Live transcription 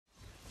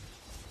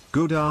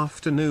Good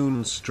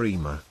afternoon,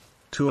 streamer.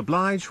 To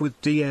oblige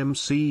with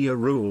DMCA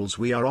rules,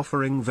 we are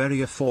offering very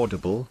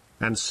affordable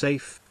and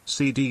safe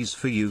CDs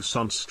for use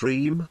on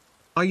stream.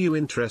 Are you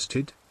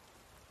interested?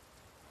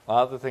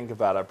 I'll have to think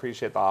about it. I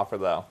appreciate the offer,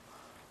 though.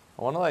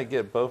 I want to, like,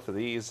 get both of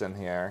these in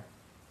here.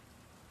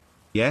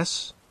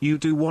 Yes, you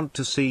do want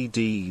to see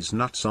D's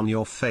nuts on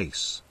your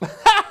face.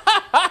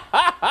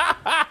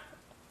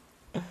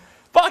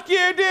 Fuck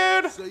you,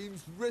 dude!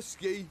 Seems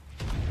risky.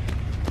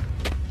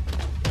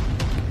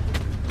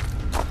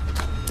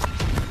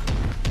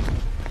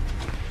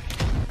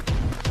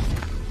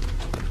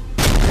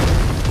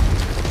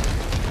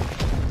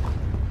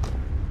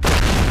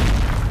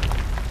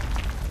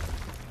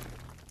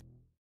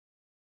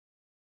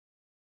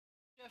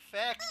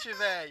 Effect,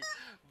 véi.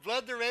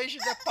 Blood Rage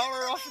the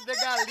Power of the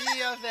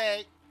Galinha,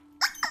 véi.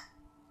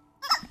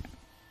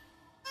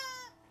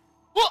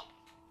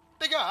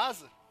 Peguei a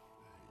asa.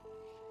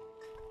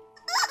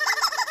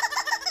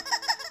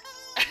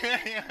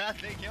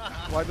 Peguei uma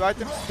asa. Why do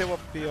items still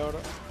appear?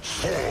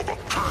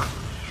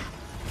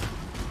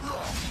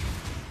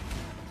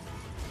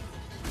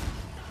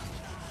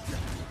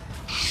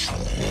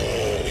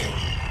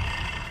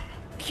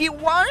 He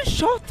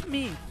one-shot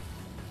me!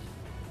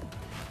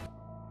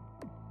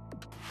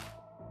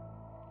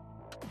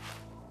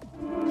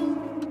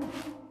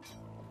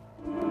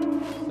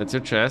 That's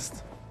your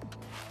chest.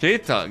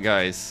 Data,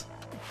 guys.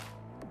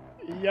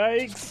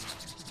 Yikes!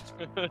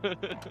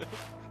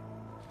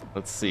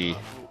 Let's see.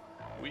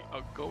 We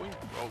are going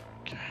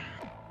broke.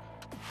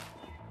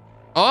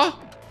 Oh!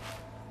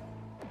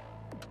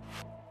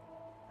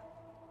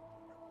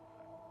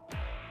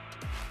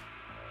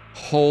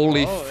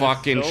 Holy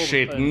fucking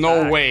shit.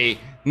 No way.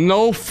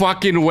 No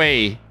fucking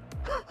way.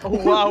 Oh,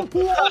 wow.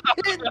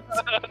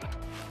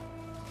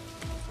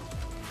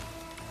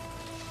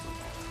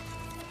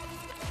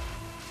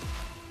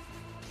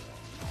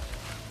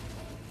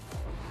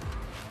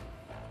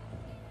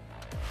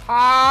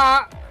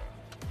 Ah!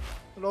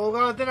 ロー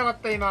が出なかっ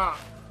た今。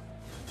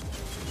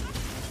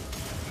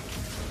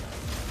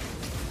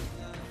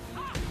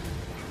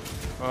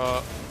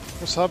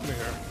What's happening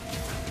here?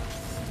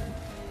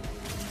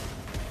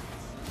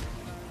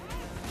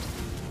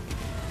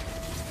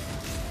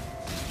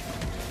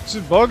 Is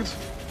it bugged?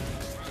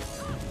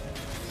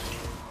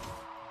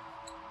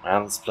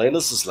 Man, this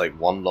playlist is like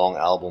one long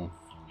album,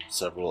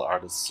 several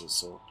artists or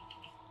so.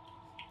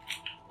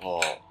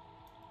 Oh.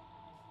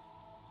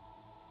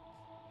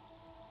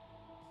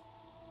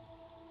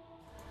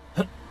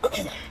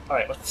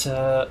 Alright,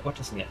 what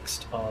is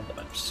next on the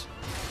maps?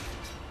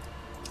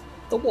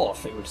 The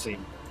wharf, it would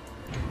seem.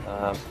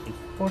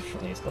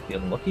 Unfortunately, it's got the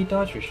unlucky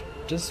dodge, which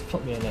does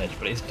put me on edge,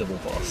 but it's double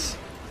boss.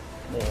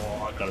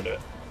 Oh, I've got to do it.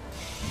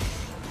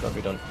 Gotta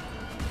be done.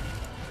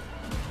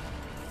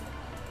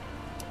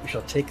 We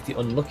shall take the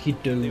unlucky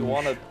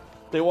doge.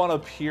 They want a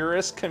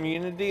purist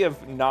community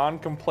of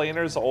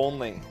non-complainers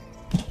only.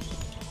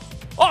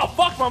 Oh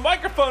fuck! My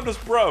microphone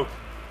just broke.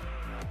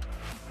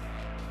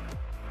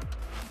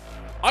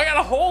 I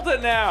gotta hold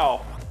it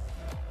now.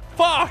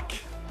 Fuck!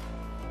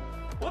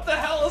 What the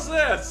hell is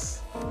this?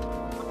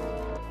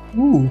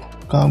 Ooh,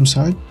 calm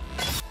side.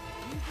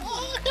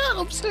 Oh,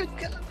 calm side,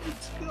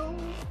 let's go. Oh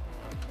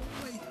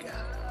my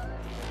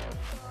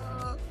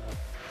god.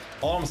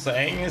 All I'm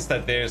saying is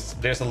that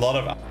there's a lot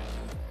of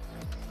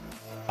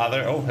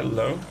other. Oh,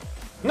 hello.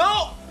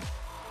 No.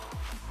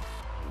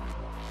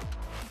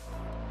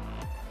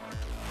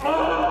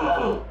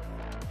 Oh!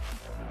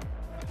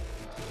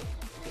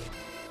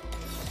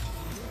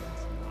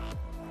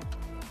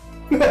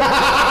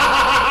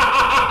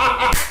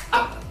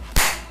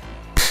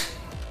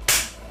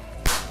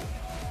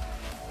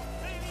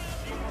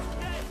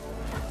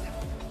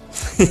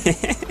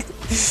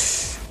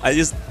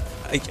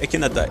 I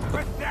cannot die.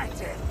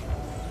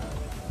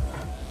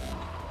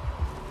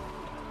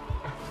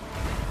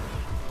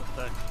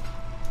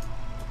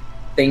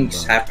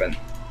 Things happen.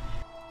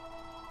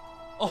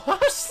 Oh, the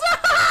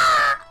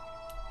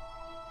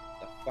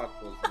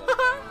fuck was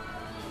that?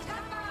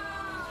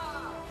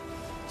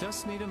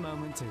 Just need a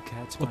moment to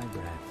catch my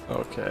breath.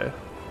 Okay.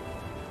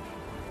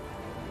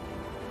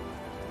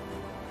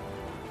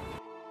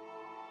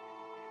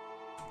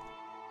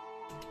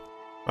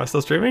 Am I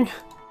still streaming? Am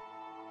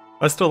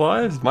I still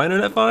live? Is my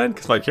internet fine?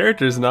 Because my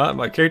character's not.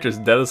 My character's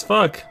dead as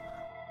fuck.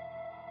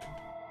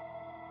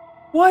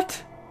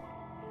 What?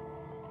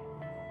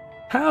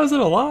 How is it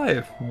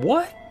alive?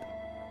 What?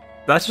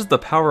 That's just the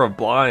power of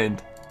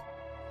blind.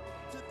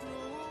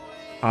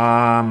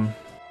 Warte.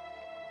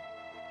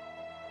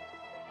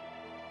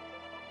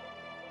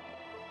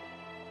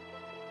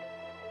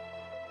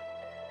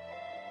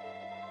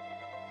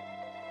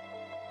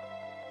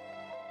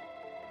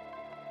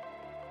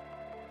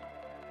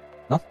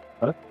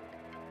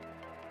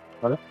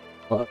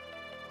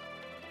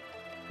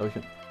 Oh, ich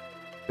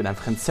bin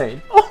einfach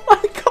insane. Oh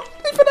mein Gott,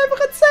 ich bin einfach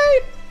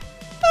insane!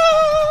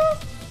 Ah!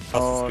 Hast du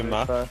es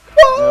gemacht? Ja.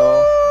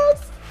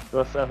 Du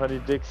hast einfach die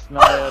dicksten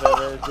Eier der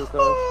Welt,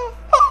 Lukas.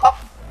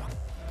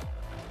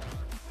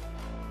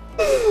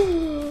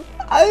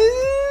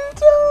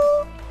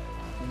 Alter!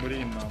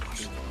 Umrima.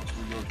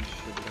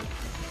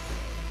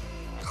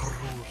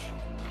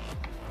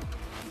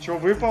 Чё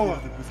выпало?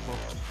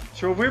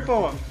 Чё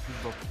выпало?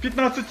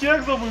 15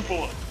 экзо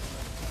выпало!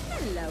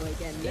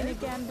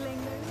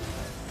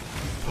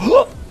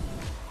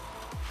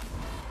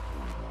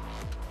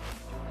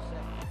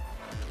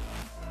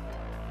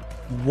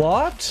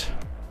 What?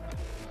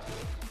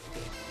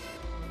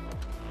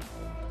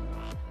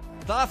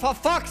 For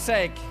fuck's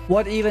sake!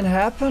 What even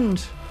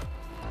happened?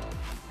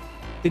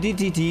 Did he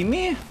DD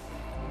me?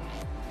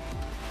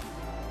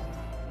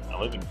 I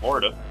live in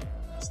Florida.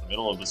 It's the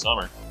middle of the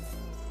summer.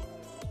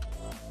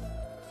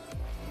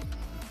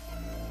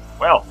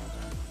 Well,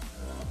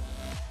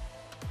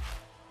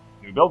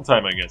 new build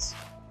time, I guess.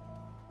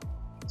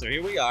 So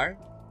here we are.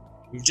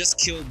 We've just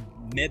killed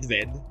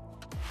Medved.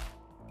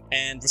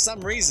 And for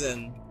some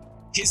reason,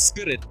 his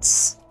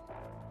spirits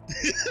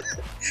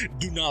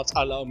do not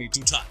allow me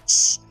to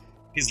touch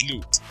his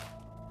loot.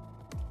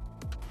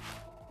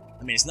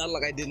 I mean, it's not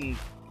like I didn't...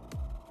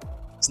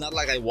 It's not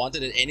like I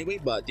wanted it anyway,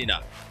 but you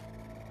know.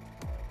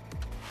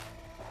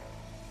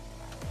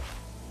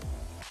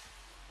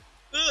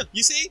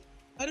 You see?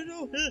 I don't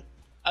know.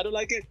 I don't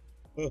like it.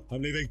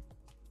 I'm leaving.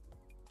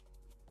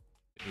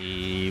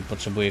 I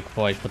potrzebuję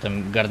kupować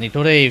potem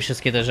garnitury i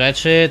wszystkie te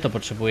rzeczy, to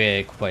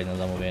potrzebuję kupować na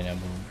zamówienia,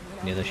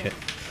 bo nie da się.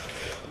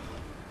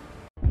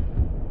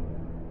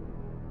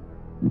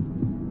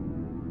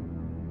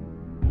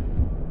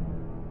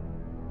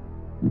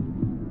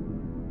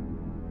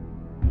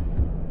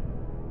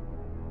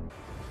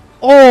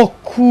 O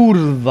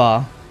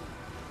kurwa!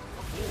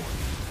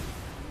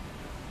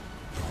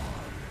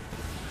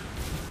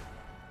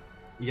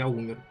 Я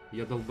умер,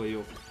 я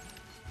долбоёб.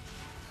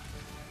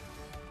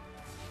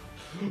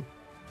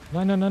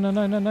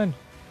 Nein.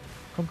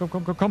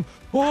 Komm.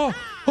 Oh!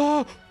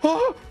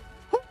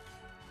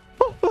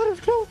 That is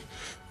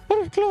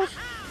close.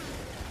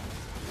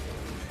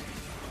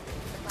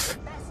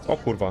 O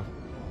kurwa.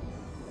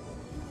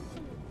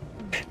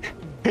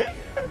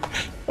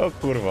 O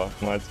kurwa,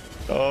 mać.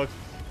 O,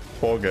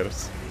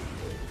 pogers.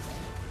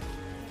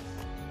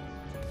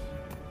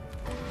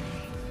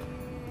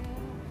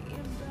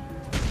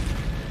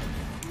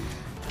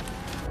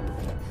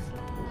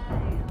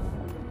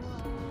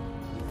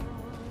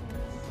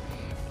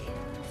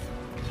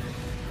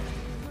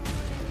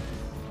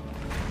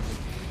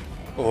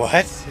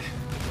 What?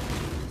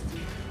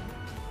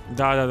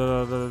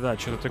 Да,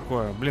 что-то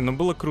такое. Блин, ну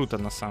было круто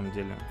на самом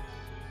деле.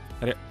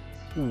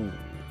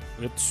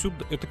 Это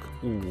сюда, это...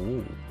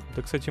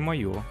 Это, кстати,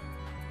 мое.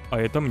 А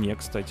это мне,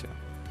 кстати.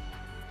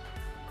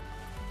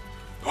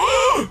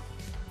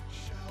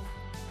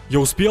 Я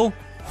uspel?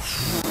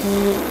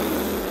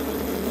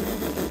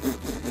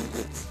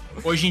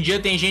 Hoje em dia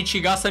tem gente que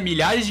gasta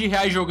milhares de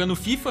reais jogando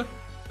FIFA,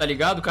 tá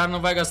ligado? O cara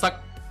não vai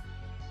gastar...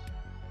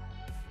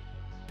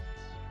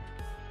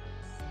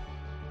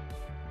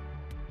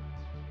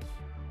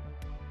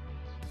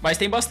 Mas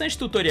tem bastante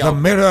tutorial. The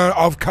Mirror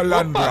of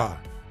Calandra.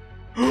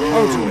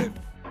 Ultimate.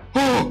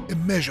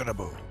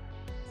 Immeasurable.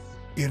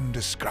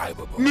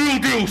 Indescribable. Meu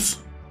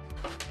Deus!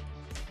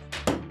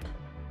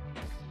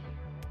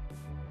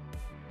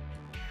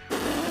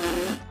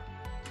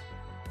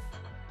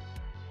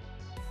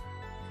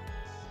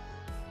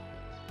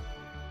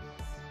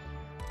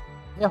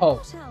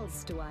 Errou.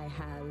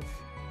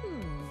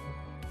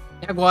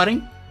 É agora,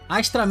 hein?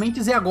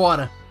 Astramentos é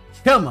agora.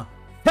 Chama!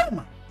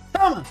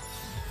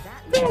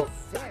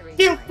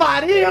 Que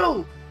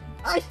pariu!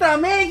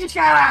 Astramentos,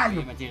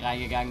 caralho! Jemand hier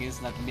reingegangen ist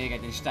und hat mega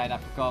den Stein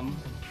abbekommen.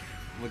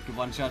 Wurde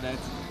gewone-shottet.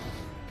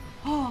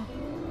 Oh.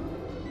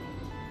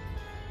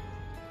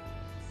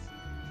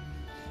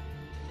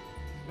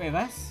 Wait,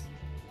 was?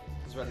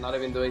 Because we're not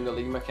even doing the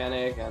league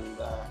mechanic and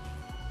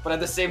but at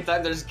the same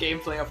time there's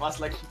gameplay of us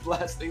like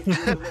blasting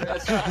through the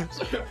restaurants,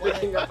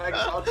 playing effects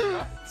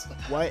outside.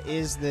 What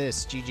is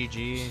this?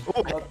 GGG.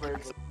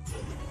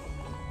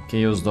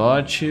 Chaos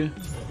Dot.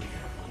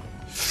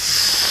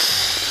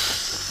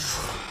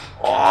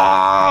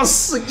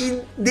 Nossa,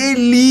 que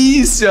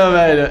delícia,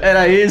 velho.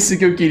 Era esse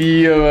que eu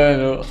queria,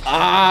 mano.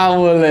 Ah,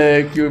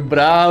 moleque,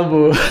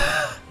 brabo.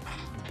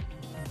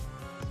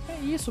 É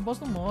isso, o boss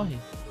não morre.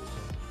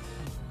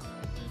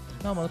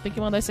 Não, mano, tem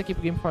que mandar isso aqui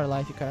pro Game for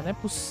Life, cara. Não é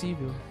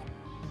possível.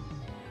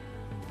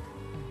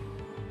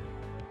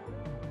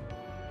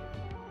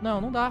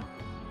 Não dá.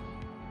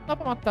 Não dá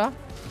pra matar.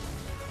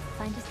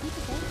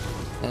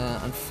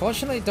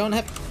 Unfortunately, I don't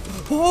have...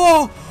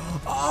 Oh!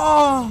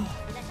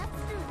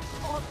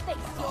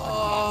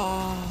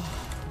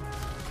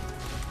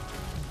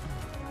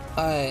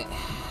 That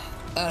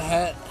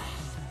hurt.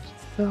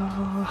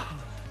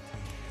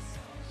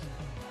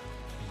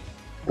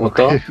 終わっ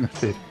た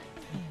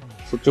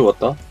そっち終わっ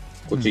た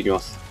こっち行きま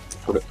す。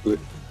これ、上。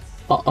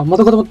ま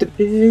た固まって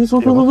る。そ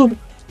う。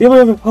や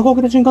ばい。箱開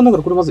けた瞬間だか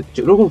らこれまずい。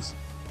ロゴです。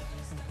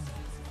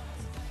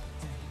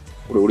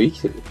俺生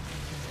きてる？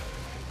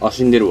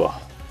死んでるわ。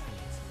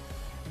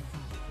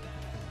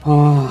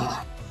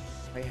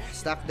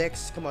Stock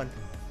decks, come on.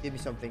 Give me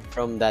something.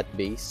 From that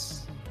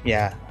base?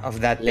 Yeah,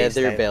 of that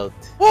leather base belt.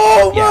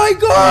 Oh my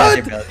god!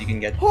 Leather belt you can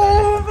get.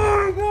 Oh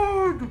my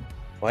god!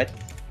 What?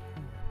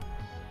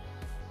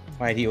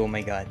 Why do you? Oh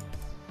my god.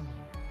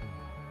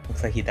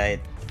 Looks like he died.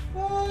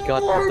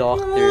 Got the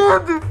doctor.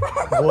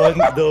 What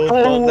the No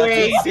fuck?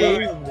 way, That's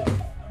dude.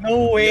 insane.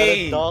 No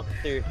way. Got a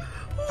doctor.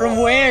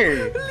 From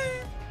where?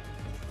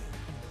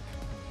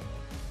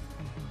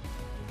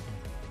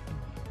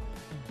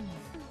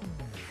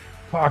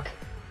 Fuck.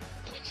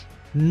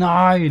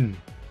 Nein.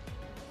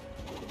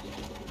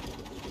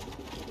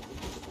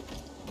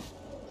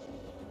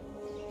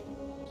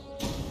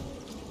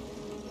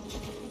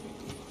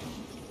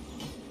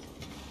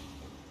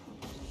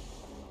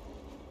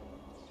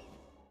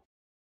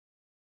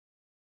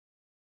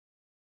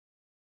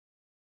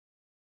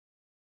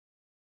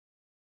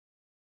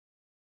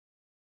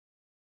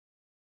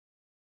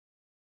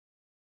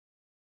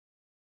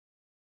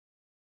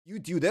 You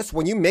do this,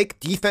 when you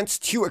make defense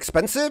too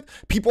expensive,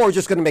 people are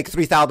just going to make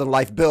 3,000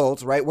 life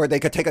builds, right? Where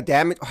they could take a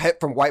damage hit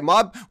from white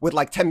mob with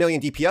like 10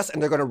 million DPS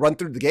and they're going to run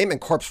through the game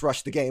and corpse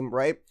rush the game,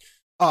 right?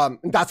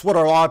 That's what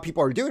a lot of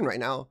people are doing right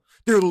now.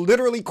 They're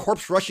literally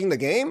corpse rushing the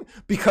game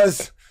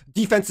because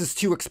defense is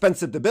too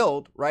expensive to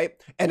build, right?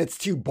 And it's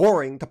too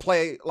boring to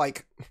play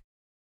like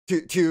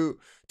to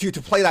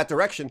play that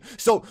direction.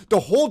 So the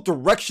whole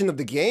direction of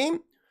the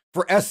game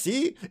for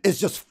SC is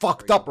just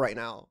fucked up right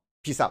now.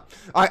 Peace out.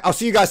 All right, I'll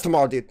see you guys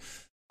tomorrow, dude.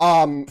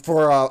 I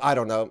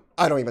don't know.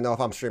 I don't even know if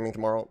I'm streaming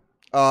tomorrow.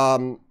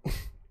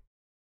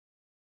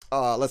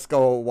 Let's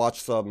go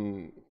watch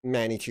some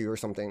Manny 2 or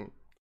something.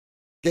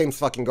 Game's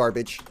fucking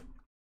garbage.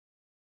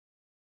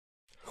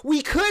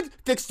 We could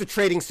fix the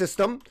trading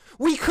system.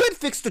 We could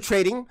fix the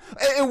trading,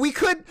 and we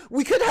could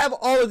have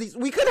all of these.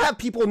 We could have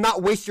people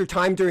not waste your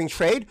time during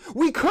trade.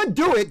 We could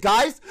do it,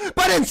 guys.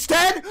 But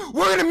instead,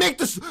 we're gonna make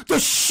this the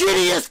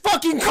shittiest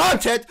fucking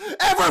content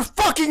ever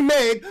fucking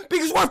made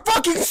because we're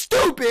fucking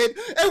stupid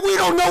and we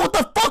don't know what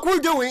the fuck we're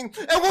doing.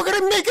 And we're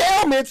gonna make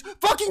ailments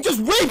fucking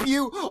just rape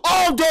you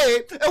all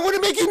day, and we're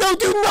gonna make you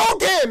do no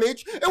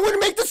damage, and we're gonna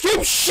make this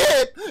game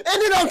shit.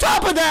 And then on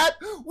top of that,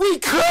 we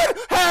could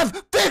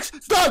have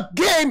fixed the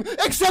game.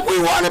 Except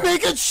we want to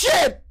make it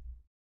shit!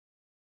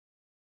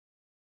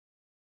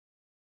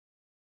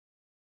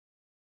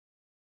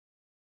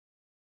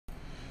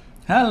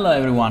 Hello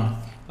everyone,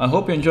 I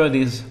hope you enjoyed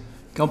this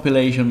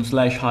compilation /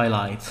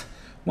 highlights.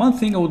 One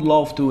thing I would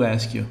love to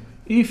ask you,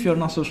 if you're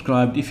not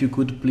subscribed, if you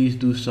could please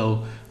do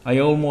so.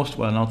 I'm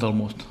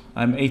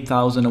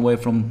 8,000 away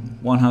from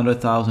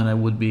 100,000. It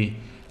would be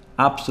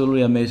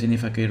absolutely amazing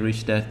if I could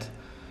reach that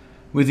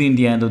within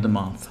the end of the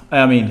month,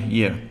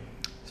 year.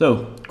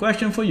 So,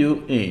 question for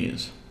you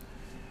is,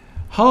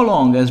 how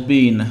long has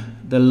been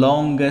the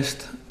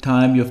longest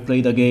time you've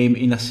played a game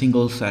in a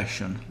single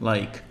session?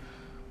 Like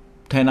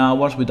 10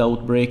 hours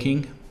without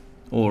breaking,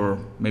 or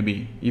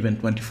maybe even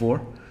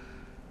 24?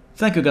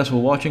 Thank you guys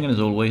for watching, and as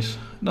always,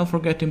 don't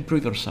forget to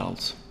improve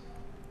yourselves.